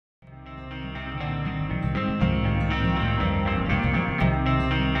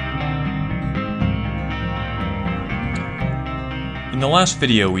In the last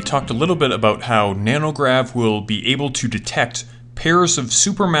video, we talked a little bit about how nanograv will be able to detect pairs of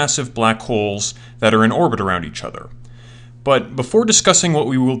supermassive black holes that are in orbit around each other. But before discussing what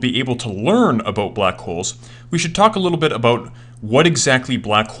we will be able to learn about black holes, we should talk a little bit about what exactly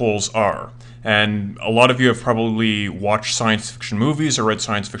black holes are. And a lot of you have probably watched science fiction movies or read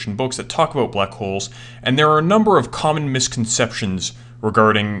science fiction books that talk about black holes, and there are a number of common misconceptions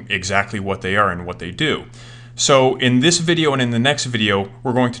regarding exactly what they are and what they do. So in this video and in the next video,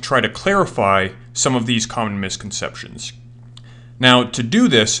 we're going to try to clarify some of these common misconceptions. Now, to do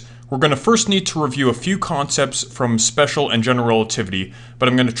this, we're going to first need to review a few concepts from special and general relativity, but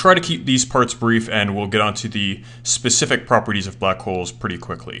I'm going to try to keep these parts brief and we'll get onto the specific properties of black holes pretty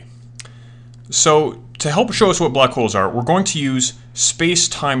quickly. So, to help show us what black holes are, we're going to use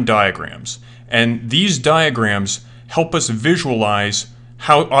space-time diagrams. And these diagrams help us visualize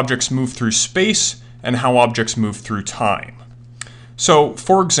how objects move through space and how objects move through time. So,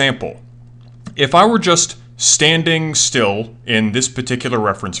 for example, if I were just standing still in this particular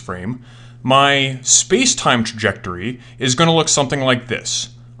reference frame, my space-time trajectory is going to look something like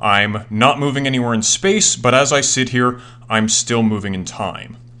this. I'm not moving anywhere in space, but as I sit here, I'm still moving in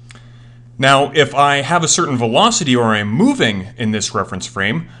time. Now, if I have a certain velocity or I'm moving in this reference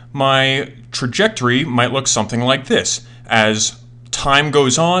frame, my trajectory might look something like this. As time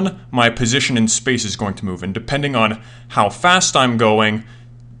goes on, my position in space is going to move, and depending on how fast I'm going,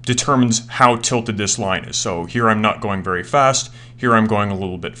 determines how tilted this line is. So here I'm not going very fast, here I'm going a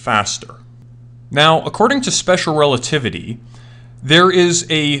little bit faster. Now, according to special relativity, there is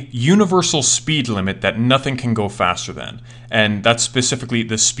a universal speed limit that nothing can go faster than, and that's specifically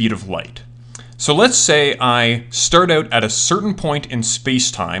the speed of light. So let's say I start out at a certain point in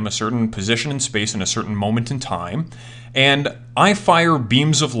space-time, a certain position in space in a certain moment in time, and I fire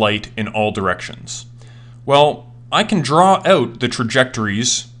beams of light in all directions. Well, I can draw out the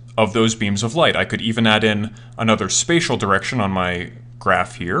trajectories of those beams of light. I could even add in another spatial direction on my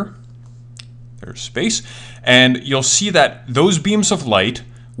graph here. There's space. And you'll see that those beams of light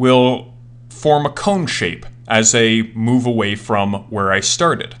will form a cone shape as they move away from where I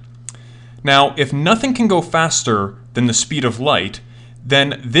started. Now, if nothing can go faster than the speed of light,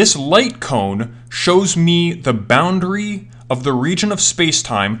 then this light cone shows me the boundary of the region of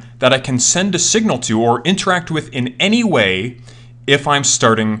space-time that I can send a signal to or interact with in any way if I'm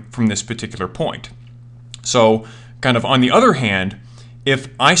starting from this particular point. So, kind of on the other hand, if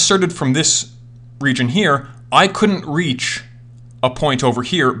I started from this region here, I couldn't reach a point over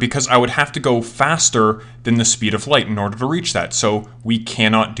here because I would have to go faster than the speed of light in order to reach that. So we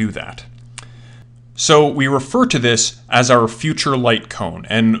cannot do that. So we refer to this as our future light cone,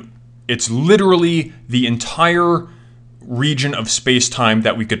 and it's literally the entire region of space-time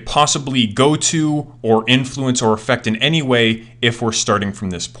that we could possibly go to or influence or affect in any way if we're starting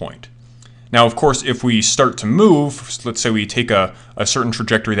from this point. Now, of course, if we start to move, let's say we take a certain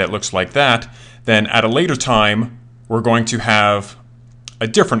trajectory that looks like that, then at a later time, we're going to have a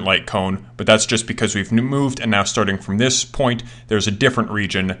different light cone, but that's just because we've moved, and now starting from this point, there's a different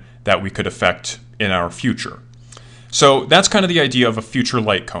region that we could affect in our future. So that's kind of the idea of a future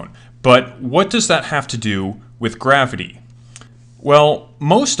light cone. But what does that have to do with gravity? Well,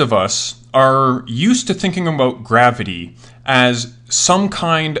 most of us are used to thinking about gravity as some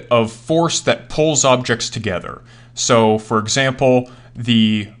kind of force that pulls objects together. So, for example,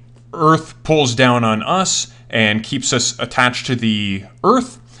 the Earth pulls down on us and keeps us attached to the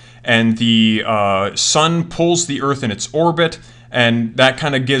Earth, and the Sun pulls the Earth in its orbit, and that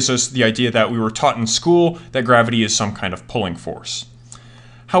kind of gives us the idea that we were taught in school that gravity is some kind of pulling force.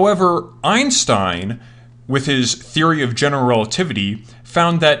 However, Einstein, with his theory of general relativity,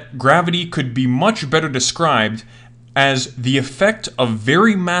 found that gravity could be much better described as the effect of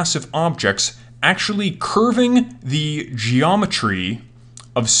very massive objects actually curving the geometry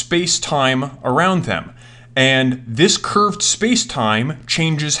of space-time around them. And this curved space-time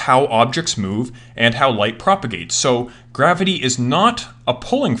changes how objects move and how light propagates. So gravity is not a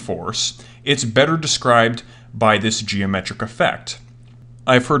pulling force, it's better described by this geometric effect.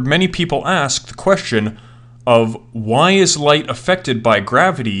 I've heard many people ask the question of why is light affected by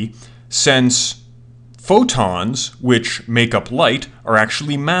gravity since photons, which make up light, are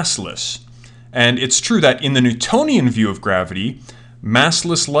actually massless. And it's true that in the Newtonian view of gravity,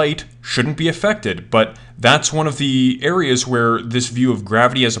 massless light shouldn't be affected, but that's one of the areas where this view of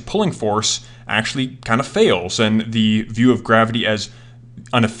gravity as a pulling force actually kind of fails, and the view of gravity as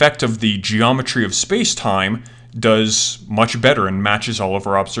an effect of the geometry of space-time does much better and matches all of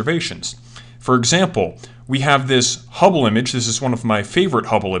our observations. For example, we have this Hubble image, this is one of my favorite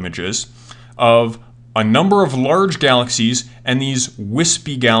Hubble images, of a number of large galaxies and these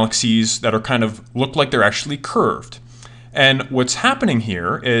wispy galaxies that are kind of look like they're actually curved. And what's happening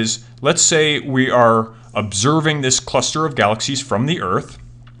here is, let's say we are observing this cluster of galaxies from the Earth,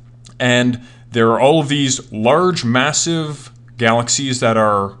 and there are all of these large, massive galaxies that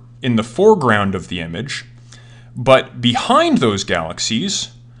are in the foreground of the image, but behind these galaxies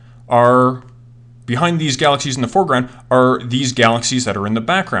in the foreground are these galaxies that are in the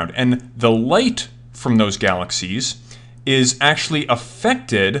background. And the light from those galaxies is actually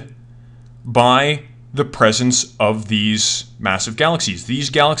affected by the presence of these massive galaxies. These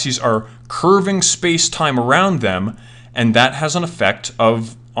galaxies are curving space-time around them, and that has an effect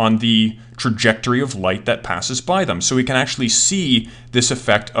on the trajectory of light that passes by them. So we can actually see this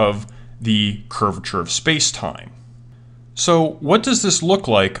effect of the curvature of space-time. So what does this look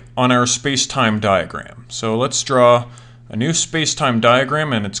like on our space-time diagram? So let's draw a new space-time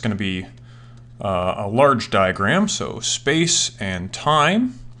diagram, and it's going to be a large diagram, so space and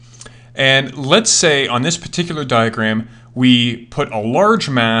time. And let's say on this particular diagram we put a large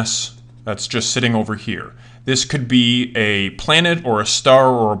mass that's just sitting over here. This could be a planet or a star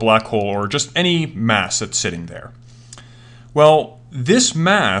or a black hole or just any mass that's sitting there. Well, this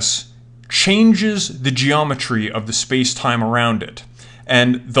mass changes the geometry of the space-time around it.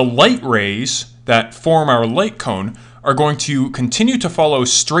 And the light rays that form our light cone are going to continue to follow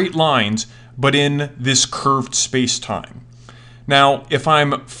straight lines, but in this curved space-time. Now, if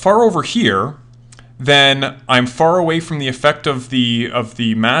I'm far over here, then I'm far away from the effect of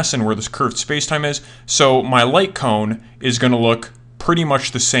the mass and where this curved space-time is, so my light cone is going to look pretty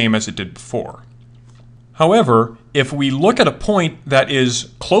much the same as it did before. However, if we look at a point that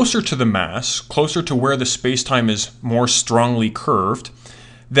is closer to the mass, closer to where the space-time is more strongly curved,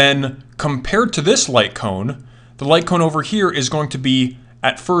 then compared to this light cone, the light cone over here is going to be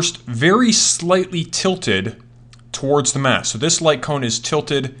at first very slightly tilted towards the mass. So this light cone is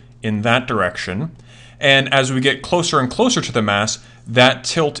tilted in that direction, and as we get closer and closer to the mass, that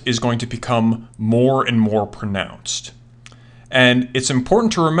tilt is going to become more and more pronounced. And it's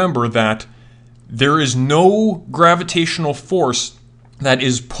important to remember that there is no gravitational force that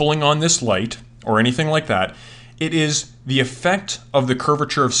is pulling on this light or anything like that. It is the effect of the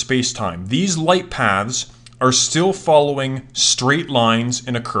curvature of space-time. These light paths are still following straight lines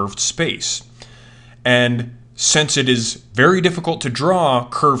in a curved space. And since it is very difficult to draw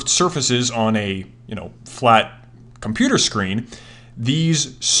curved surfaces on a flat computer screen,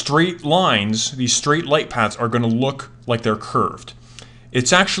 these straight lines, these straight light paths are going to look like they're curved.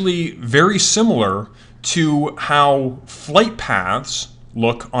 It's actually very similar to how flight paths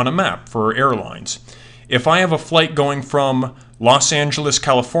look on a map for airlines. If I have a flight going from Los Angeles,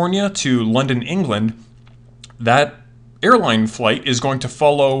 California to London, England, that airline flight is going to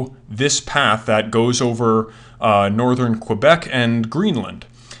follow this path that goes over northern Quebec and Greenland.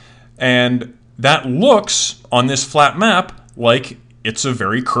 And that looks, on this flat map, like it's a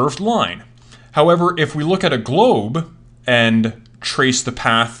very curved line. However, if we look at a globe and trace the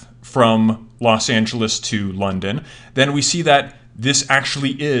path from Los Angeles to London, then we see that this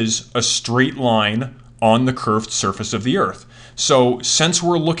actually is a straight line on the curved surface of the Earth. So since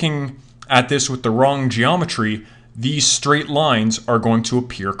we're looking at this with the wrong geometry, these straight lines are going to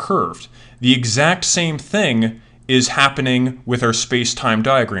appear curved. The exact same thing is happening with our space-time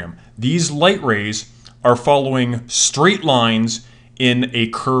diagram. These light rays are following straight lines in a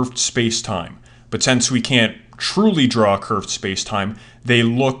curved space-time. But since we can't truly draw a curved space-time, they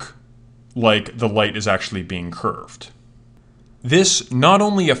look like the light is actually being curved. This not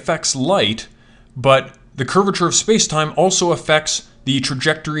only affects light, but the curvature of space-time also affects the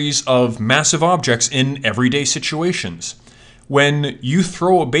trajectories of massive objects in everyday situations. When you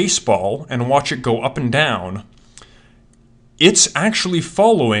throw a baseball and watch it go up and down, it's actually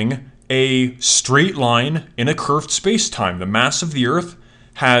following a straight line in a curved space-time. The mass of the Earth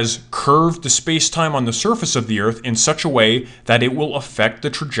has curved the space-time on the surface of the Earth in such a way that it will affect the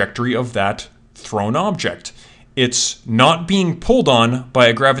trajectory of that thrown object. It's not being pulled on by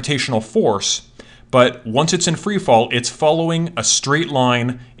a gravitational force, but once it's in free fall, it's following a straight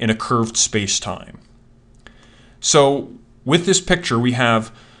line in a curved space-time. So with this picture, we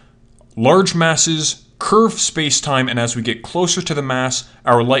have large masses, curved space-time, and as we get closer to the mass,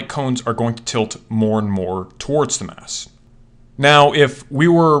 our light cones are going to tilt more and more towards the mass. Now, if we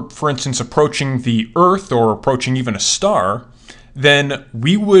were, for instance, approaching the Earth or approaching even a star, then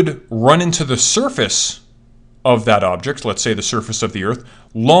we would run into the surface of that object, let's say the surface of the Earth,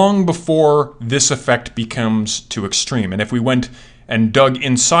 long before this effect becomes too extreme. And if we went and dug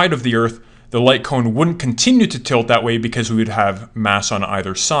inside of the Earth, the light cone wouldn't continue to tilt that way because we would have mass on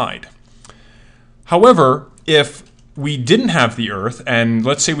either side. However, if we didn't have the Earth, and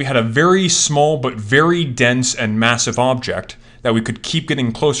let's say we had a very small but very dense and massive object that we could keep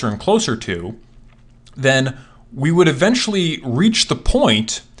getting closer and closer to, then we would eventually reach the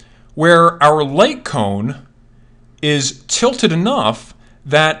point where our light cone is tilted enough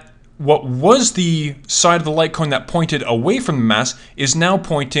that what was the side of the light cone that pointed away from the mass is now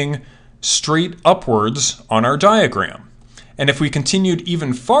pointing straight upwards on our diagram. And if we continued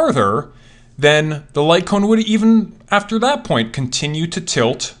even farther, then the light cone would, even after that point, continue to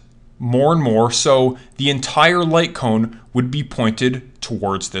tilt more and more, so the entire light cone would be pointed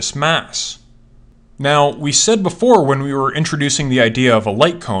towards this mass. Now, we said before when we were introducing the idea of a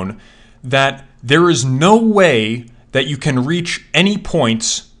light cone that there is no way that you can reach any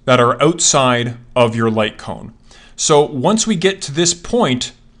points that are outside of your light cone. So once we get to this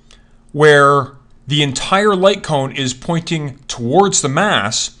point where the entire light cone is pointing towards the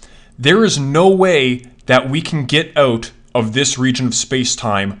mass, there is no way that we can get out of this region of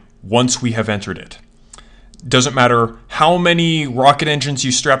space-time once we have entered it. Doesn't matter how many rocket engines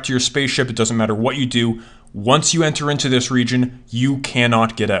you strap to your spaceship, it doesn't matter what you do, once you enter into this region, you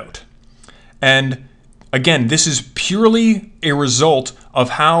cannot get out. And again, this is purely a result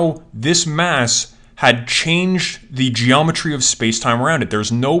of how this mass had changed the geometry of space-time around it.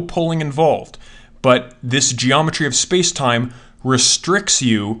 There's no pulling involved, but this geometry of space-time restricts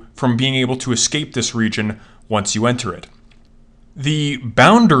you from being able to escape this region once you enter it. The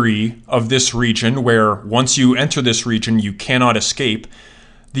boundary of this region, where once you enter this region you cannot escape,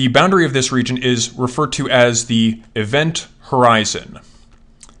 the boundary of this region is referred to as the event horizon.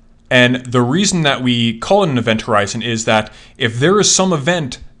 And the reason that we call it an event horizon is that if there is some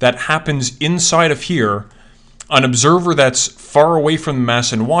event that happens inside of here, an observer that's far away from the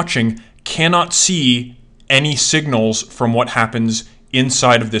mass and watching cannot see any signals from what happens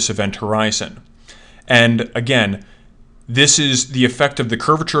inside of this event horizon. And again, this is the effect of the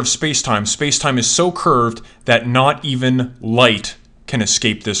curvature of space-time. Space-time is so curved that not even light can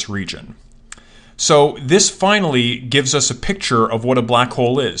escape this region. So this finally gives us a picture of what a black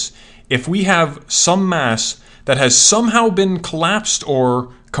hole is. If we have some mass that has somehow been collapsed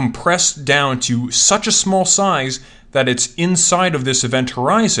or compressed down to such a small size that it's inside of this event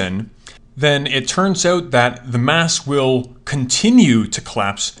horizon, then it turns out that the mass will continue to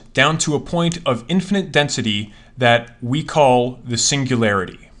collapse down to a point of infinite density that we call the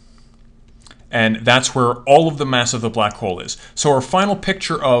singularity. And that's where all of the mass of the black hole is. So our final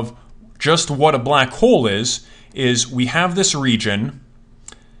picture of just what a black hole is we have this region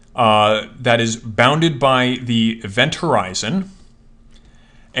that is bounded by the event horizon.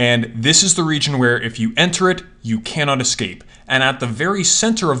 And this is the region where if you enter it, you cannot escape. And at the very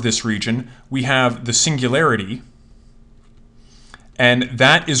center of this region, we have the singularity. And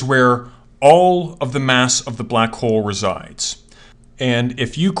that is where all of the mass of the black hole resides. And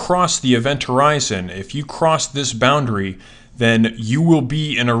if you cross the event horizon, if you cross this boundary, then you will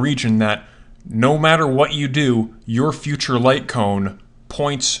be in a region that no matter what you do, your future light cone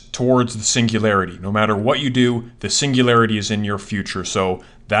points towards the singularity. No matter what you do, the singularity is in your future. So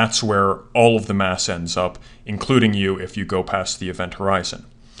that's where all of the mass ends up, including you if you go past the event horizon.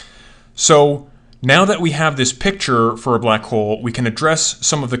 So now that we have this picture for a black hole, we can address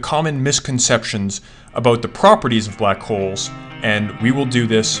some of the common misconceptions about the properties of black holes, and we will do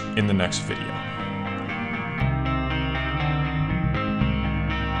this in the next video.